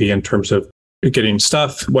you're going to be in terms of getting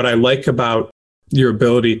stuff. What I like about your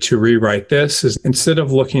ability to rewrite this is instead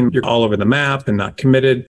of looking you're all over the map and not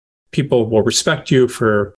committed, people will respect you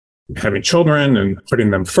for having children and putting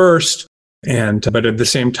them first. But at the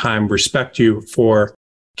same time, respect you for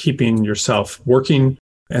keeping yourself working.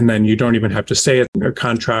 And then you don't even have to say it in your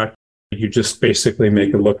contract. You just basically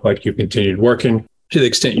make it look like you continued working to the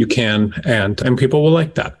extent you can. And people will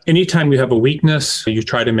like that. Anytime you have a weakness, you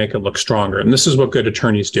try to make it look stronger. And this is what good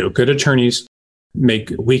attorneys do. Good attorneys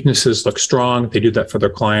make weaknesses look strong. They do that for their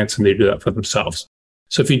clients and they do that for themselves.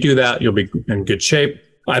 So if you do that, you'll be in good shape.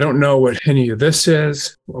 I don't know what any of this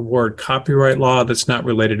is. Award copyright law that's not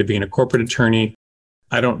related to being a corporate attorney.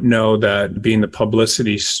 I don't know that being the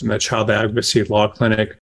publicity in the child advocacy law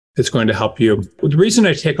clinic is going to help you. The reason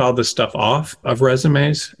I take all this stuff off of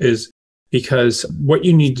resumes is because what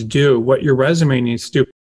you need to do, what your resume needs to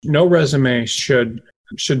do, no resume should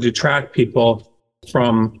detract people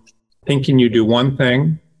from thinking you do one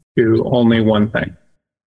thing to only one thing,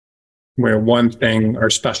 where one thing or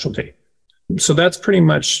specialty. So that's pretty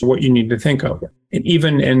much what you need to think of. And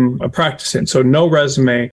even in a practicing, so no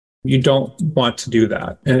resume, you don't want to do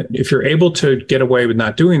that. And if you're able to get away with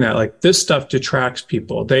not doing that, like this stuff detracts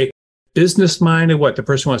people. They business minded, the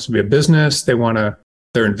person wants to be a business. They want to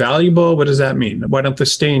They're invaluable. What does that mean? Why don't they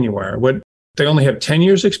stay anywhere? They only have 10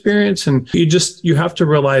 years experience, and you have to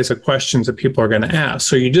realize the questions that people are going to ask.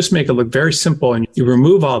 So you just make it look very simple and you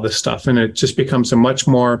remove all this stuff and it just becomes a much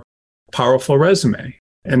more powerful resume,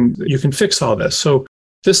 and you can fix all this. So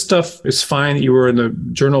this stuff is fine. You were in the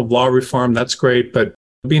Journal of Law Reform. That's great. But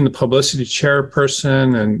being the publicity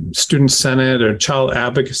chairperson and student senate or child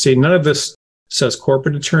advocacy, none of this says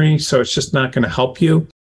corporate attorney. So it's just not going to help you.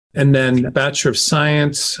 And then Bachelor of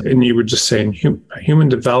Science, and you were just saying human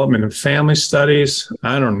development and family studies.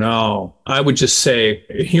 I don't know. I would just say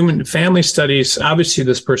human family studies. Obviously,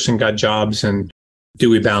 this person got jobs in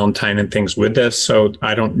Dewey Valentine and things with this. So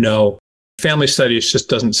I don't know. Family studies just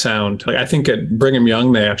doesn't sound like, I think at Brigham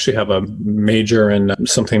Young, they actually have a major in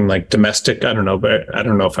something like domestic. I don't know, but I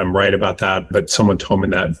don't know if I'm right about that, but someone told me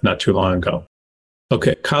that not too long ago.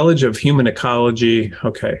 Okay, College of Human Ecology.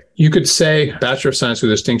 Okay, you could say Bachelor of Science with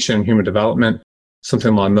distinction in human development,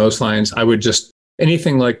 something along those lines. I would just,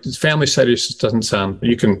 anything like family studies just doesn't sound,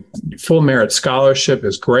 you can, full merit scholarship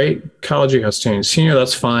is great. Ecology, Hustanian Senior,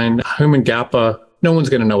 that's fine. Human GAPA, no one's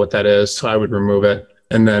going to know what that is, so I would remove it.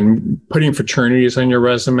 And then putting fraternities on your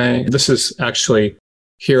resume. This is actually,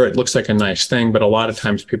 here it looks like a nice thing, but a lot of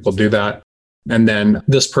times people do that. And then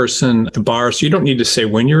this person, the bar, so you don't need to say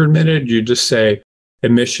when you're admitted, you just say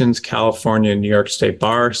admissions, California, New York State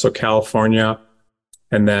bar. So California,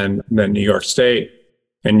 and then New York State.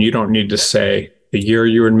 And you don't need to say the year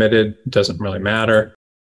you were admitted, doesn't really matter.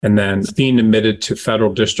 And then being admitted to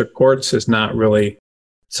federal district courts is not really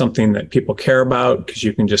something that people care about because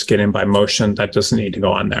you can just get in by motion. That doesn't need to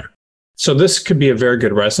go on there. So this could be a very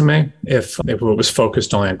good resume if it was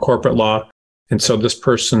focused only on corporate law. And so this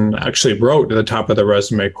person actually wrote at the top of the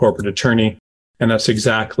resume, corporate attorney, and that's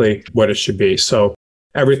exactly what it should be. So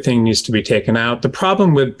everything needs to be taken out. The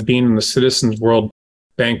problem with being in the Citizens World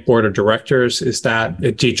Bank Board of Directors is that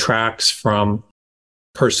it detracts from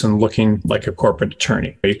person looking like a corporate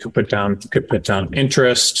attorney. You could put down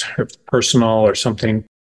interest, or personal or something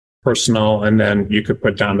personal, and then you could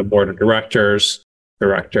put down the board of directors,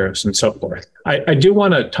 and so forth. I do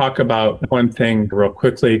want to talk about one thing real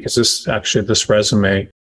quickly, because this resume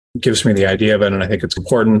gives me the idea of it, and I think it's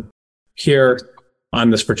important. Here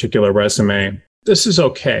on this particular resume, this is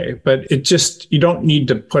okay, but you don't need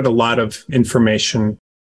to put a lot of information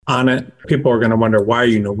on it. People are going to wonder, why are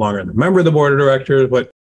you no longer a member of the board of directors?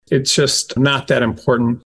 But it's just not that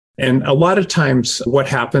important. And a lot of times what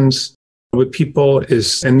happens with people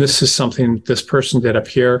is, and this is something this person did up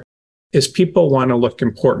here, is people want to look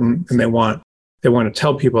important and they want to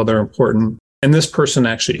tell people they're important. And this person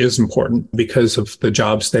actually is important because of the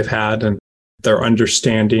jobs they've had and their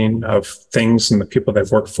understanding of things and the people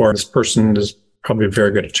they've worked for. This person is probably a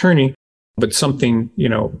very good attorney, but something,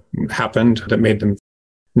 happened that made them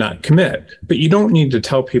not commit. But you don't need to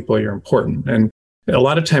tell people you're important. And a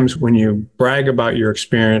lot of times when you brag about your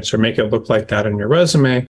experience or make it look like that in your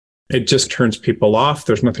resume, it just turns people off.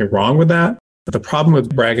 There's nothing wrong with that. But the problem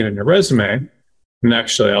with bragging in your resume, and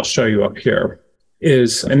actually I'll show you up here,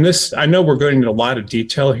 is, and this, I know we're going into a lot of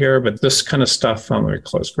detail here, but this kind of stuff, let me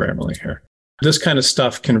close Grammarly here. This kind of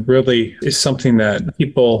stuff is something that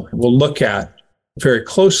people will look at very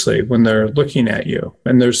closely when they're looking at you.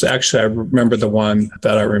 And there's actually, I remember the one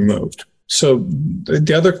that I removed. So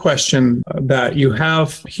the other question that you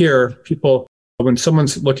have here, people, when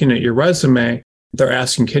someone's looking at your resume, they're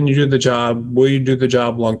asking, can you do the job? Will you do the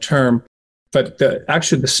job long term? But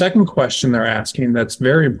the second question they're asking that's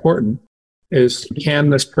very important is, can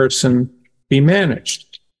this person be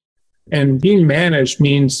managed? And being managed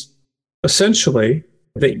means essentially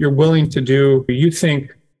that you're willing to do, you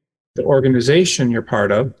think the organization you're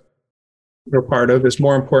part of is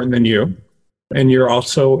more important than you. And you're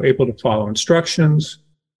also able to follow instructions,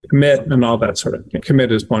 commit, and all that sort of thing.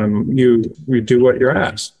 Commit is one of them. You do what you're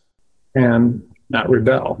asked and not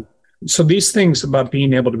rebel. So these things about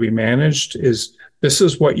being able to be managed this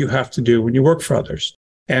is what you have to do when you work for others.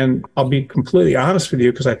 And I'll be completely honest with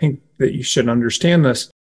you, because I think that you should understand this,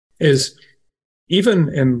 is even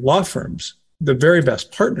in law firms, the very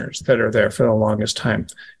best partners that are there for the longest time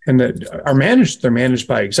and that are managed, they're managed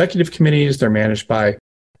by executive committees, they're managed by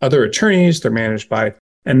other attorneys, they're managed by,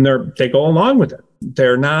 and they go along with it.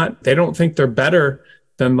 They don't think they're better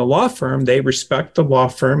than the law firm. They respect the law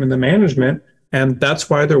firm and the management. And that's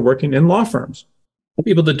why they're working in law firms.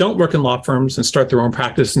 People that don't work in law firms and start their own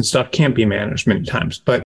practice and stuff can't be managed many times.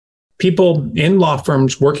 But people in law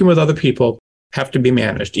firms working with other people have to be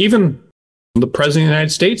managed. Even the president of the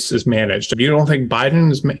United States is managed. If you don't think Biden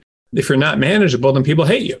is, if you're not manageable, then people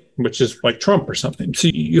hate you, which is like Trump or something. So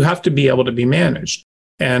you have to be able to be managed.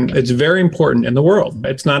 And it's very important in the world.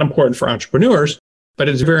 It's not important for entrepreneurs, but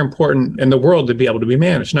it's very important in the world to be able to be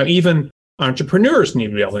managed. Now, even entrepreneurs need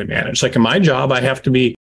to be able to be managed. Like in my job, I have to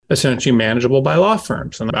be essentially manageable by law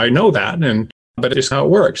firms. And I know that, but it's how it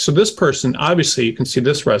works. So this person, obviously, you can see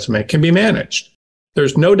this resume, can be managed.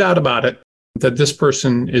 There's no doubt about it that this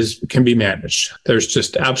person can be managed. There's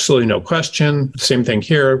just absolutely no question. Same thing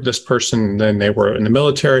here. This person, then they were in the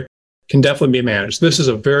military, can definitely be managed. This is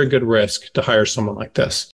a very good risk to hire someone like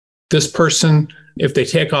this. This person, if they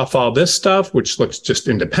take off all this stuff, which looks just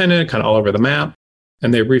independent, kind of all over the map,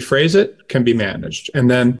 and they rephrase it, can be managed. And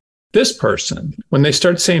then this person, when they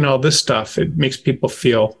start saying all this stuff, it makes people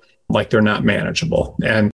feel like they're not manageable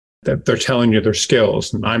and that they're telling you their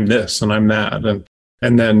skills and I'm this and I'm that.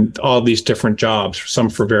 And then all these different jobs, some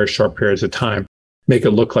for very short periods of time, make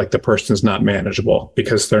it look like the person's not manageable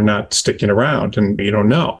because they're not sticking around and you don't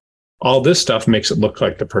know. All this stuff makes it look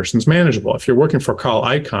like the person's manageable. If you're working for Carl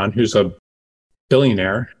Icahn, who's a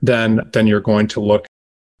billionaire, then you're going to look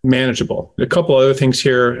manageable. A couple other things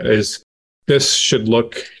here is this should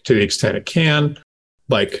look, to the extent it can,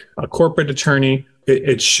 like a corporate attorney.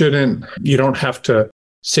 It shouldn't, you don't have to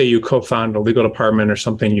say you co-found a legal department or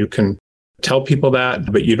something. You can tell people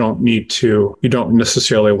that, but you don't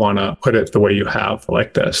necessarily want to put it the way you have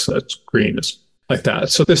like this. It's green, it's like that.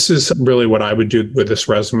 So this is really what I would do with this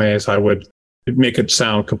resume is I would make it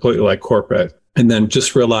sound completely like corporate. And then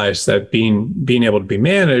just realize that being able to be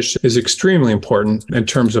managed is extremely important in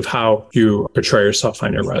terms of how you portray yourself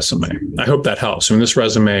on your resume. I hope that helps. I mean, this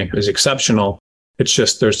resume is exceptional. It's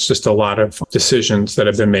just, there's just a lot of decisions that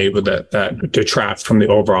have been made with it that detract from the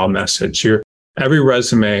overall message. Every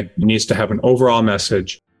resume needs to have an overall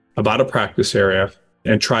message about a practice area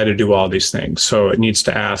and try to do all these things. So it needs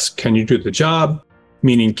to ask, can you do the job?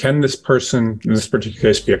 Meaning, can this person, in this particular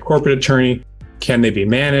case, be a corporate attorney? Can they be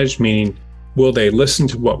managed? Meaning, will they listen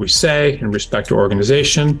to what we say in respect to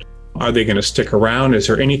organization? Are they going to stick around? Is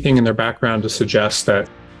there anything in their background to suggest that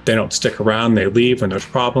they don't stick around, they leave when there's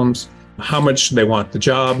problems? How much do they want the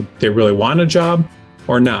job? They really want a job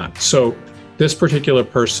or not? So this particular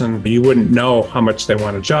person, you wouldn't know how much they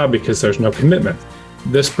want a job because there's no commitment.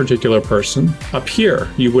 This particular person up here,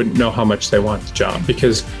 you wouldn't know how much they want the job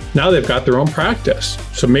because now they've got their own practice.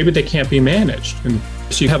 So maybe they can't be managed. And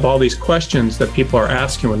so you have all these questions that people are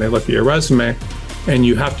asking when they look at your resume, and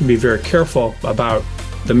you have to be very careful about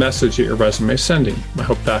the message that your resume is sending. I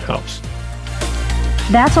hope that helps.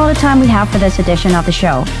 That's all the time we have for this edition of the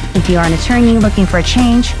show. If you are an attorney looking for a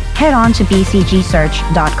change, head on to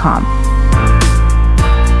bcgsearch.com.